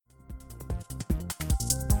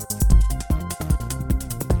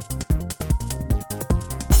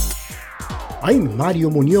I'm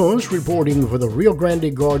Mario Munoz reporting for the Rio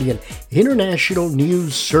Grande Guardian International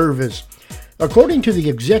News Service. According to the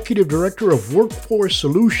Executive Director of Workforce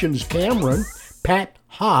Solutions Cameron, Pat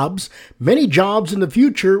Hobbs, many jobs in the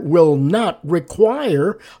future will not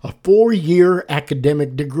require a 4-year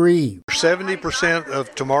academic degree. 70%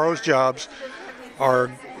 of tomorrow's jobs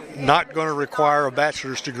are not going to require a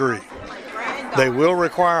bachelor's degree. They will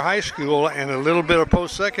require high school and a little bit of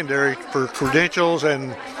post-secondary for credentials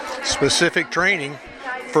and specific training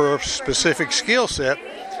for a specific skill set.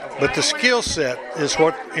 But the skill set is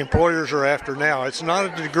what employers are after now. It's not a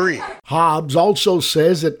degree. Hobbs also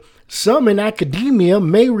says that some in academia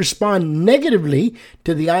may respond negatively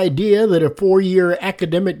to the idea that a 4-year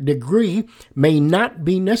academic degree may not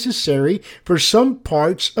be necessary for some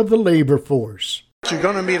parts of the labor force. You're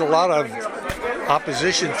going to meet a lot of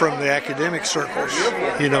opposition from the academic circles.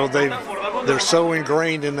 You know, they're so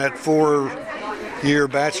ingrained in that 4-year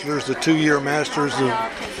bachelor's, the 2-year master's. You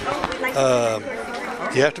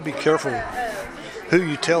have to be careful who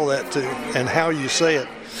you tell that to and how you say it,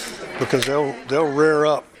 because they'll rear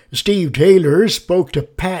up. Steve Taylor spoke to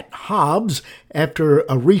Pat Hobbs after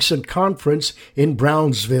a recent conference in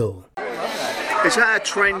Brownsville. Is that a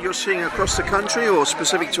trend you're seeing across the country or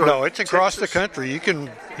specific to No, it's across the country. You can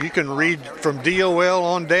read from DOL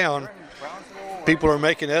on down. People are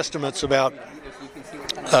making estimates about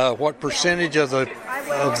what percentage of the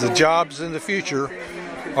jobs in the future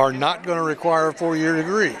are not going to require a 4-year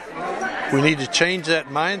degree. We need to change that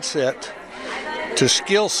mindset to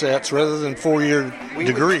skill sets rather than 4-year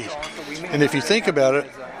degrees. And if you think about it,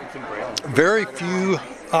 very few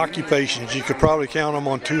occupations, you could probably count them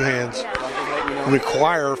on 2 hands,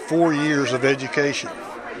 require 4 years of education.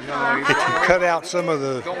 If you cut out some of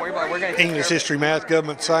the English, history, math,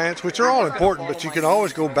 government, science, which are all important, but you can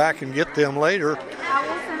always go back and get them later,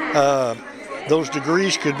 those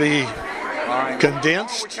degrees could be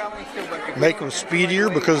condensed, make them speedier,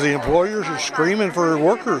 because the employers are screaming for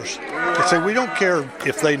workers. They say, we don't care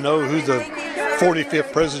if they know who the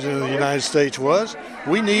 45th president of the United States was.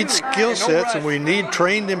 We need skill sets and we need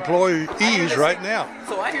trained employees right now.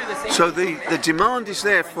 So the demand is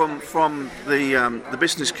there from the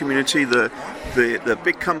business community, the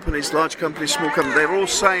big companies, large companies, small companies. They're all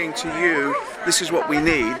saying to you, this is what we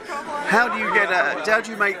need. How do you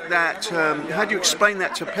explain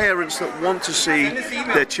that to parents that want to see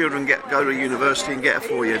their children go to university and get a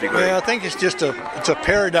 4-year degree? Yeah, I think it's a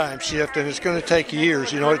paradigm shift, and it's going to take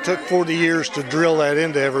years. You know, it took 40 years to drill that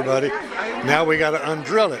into everybody. Now we got to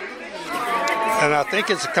undrill it. And I think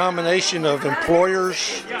it's a combination of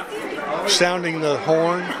employers sounding the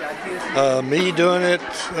horn, me doing it,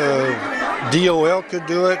 DOL could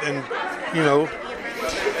do it, and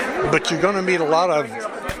but you're going to meet a lot of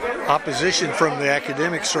opposition from the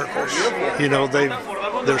academic circles. You know,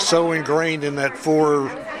 they're so ingrained in that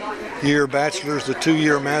 4-year bachelor's, the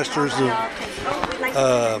 2-year master's. You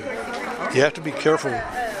have to be careful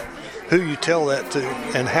who you tell that to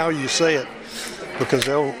and how you say it, because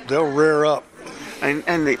they'll rear up.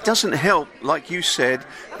 And it doesn't help, like you said,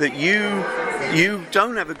 that you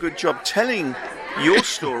don't have a good job telling your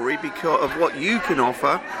story because of what you can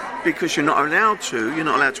offer, because you're not allowed to. You're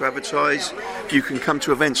not allowed to advertise. You can come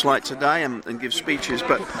to events like today and give speeches,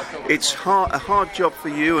 but it's a hard job for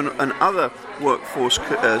you and other workforce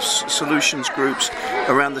solutions groups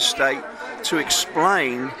around the state to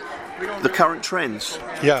explain the current trends.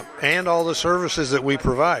 Yeah, and all the services that we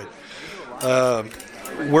provide.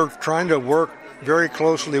 We're trying to work very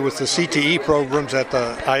closely with the CTE programs at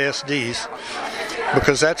the ISDs,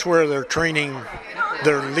 because that's where they're training.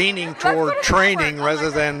 They're leaning toward training rather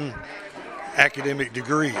than academic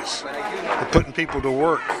degrees. They're putting people to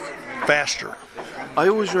work faster. I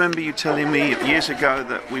always remember you telling me years ago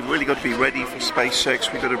that we've really got to be ready for SpaceX.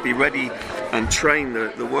 We've got to be ready and train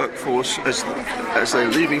the workforce as they're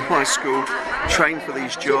leaving high school, train for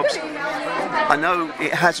these jobs. I know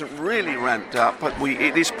it hasn't really ramped up, but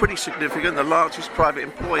it is pretty significant, the largest private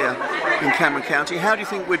employer in Cameron County. How do you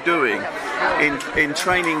think we're doing in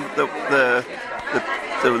training the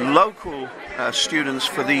local students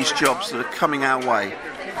for these jobs that are coming our way?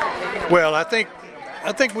 Well, I think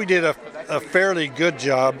we did a fairly good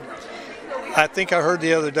job. I think I heard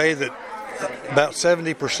the other day that about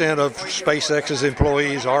 70% of SpaceX's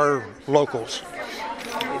employees are locals,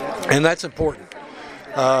 and that's important.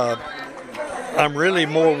 I'm really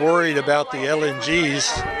more worried about the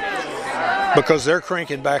LNGs because they're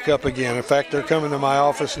cranking back up again. In fact, they're coming to my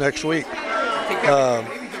office next week. So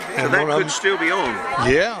that could still be on.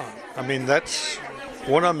 Yeah. I mean, that's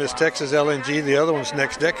one of them is Texas LNG. The other one's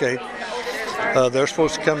Next Decade. they're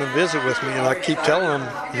supposed to come and visit with me, and I keep telling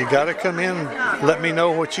them, you got to come in, let me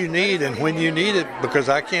know what you need and when you need it, because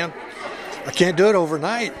I can't do it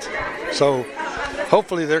overnight. So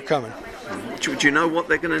hopefully they're coming. Do you know what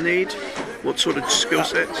they're going to need? What sort of skill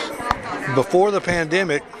sets? Before the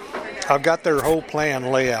pandemic, I've got their whole plan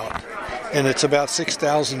layout, and it's about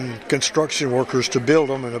 6,000 construction workers to build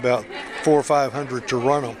them and about 400 or 500 to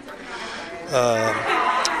run them.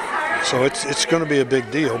 So it's going to be a big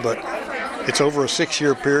deal, but it's over a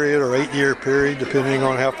 6-year period or 8-year period, depending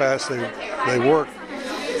on how fast they work.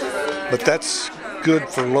 But that's good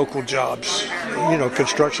for local jobs,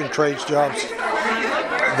 construction trades jobs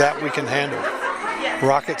that we can handle.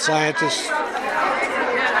 Rocket scientists,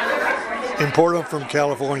 import them from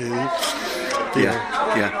California.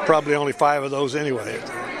 Probably only 5 of those anyway.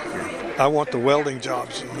 I want the welding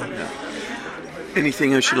jobs.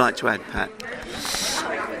 Anything else you'd like to add, Pat?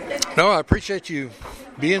 No, I appreciate you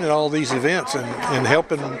being at all these events and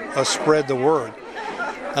helping us spread the word.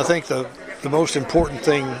 I think the most important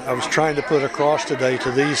thing I was trying to put across today to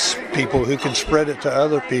these people who can spread it to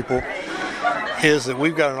other people is that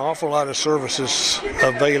we've got an awful lot of services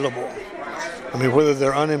available. I mean, whether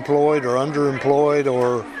they're unemployed or underemployed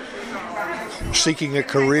or seeking a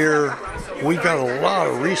career, we've got a lot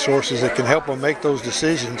of resources that can help them make those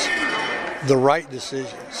decisions, the right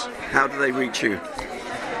decisions. How do they reach you?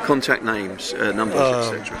 Contact names, numbers,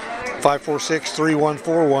 etc.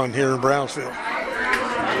 546-3141 here in Brownsville.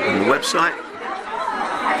 And the website?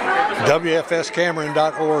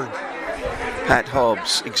 WFSCameron.org. Pat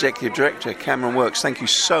Hobbs, Executive Director, Cameron Works, thank you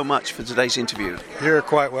so much for today's interview. You're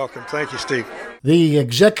quite welcome. Thank you, Steve. The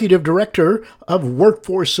Executive Director of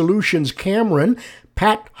Workforce Solutions Cameron,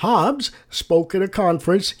 Pat Hobbs, spoke at a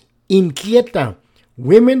conference, Inquieta,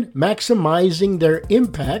 Women Maximizing Their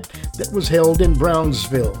Impact, that was held in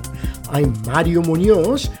Brownsville. I'm Mario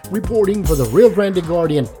Munoz, reporting for the Rio Grande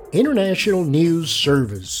Guardian International News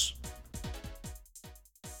Service.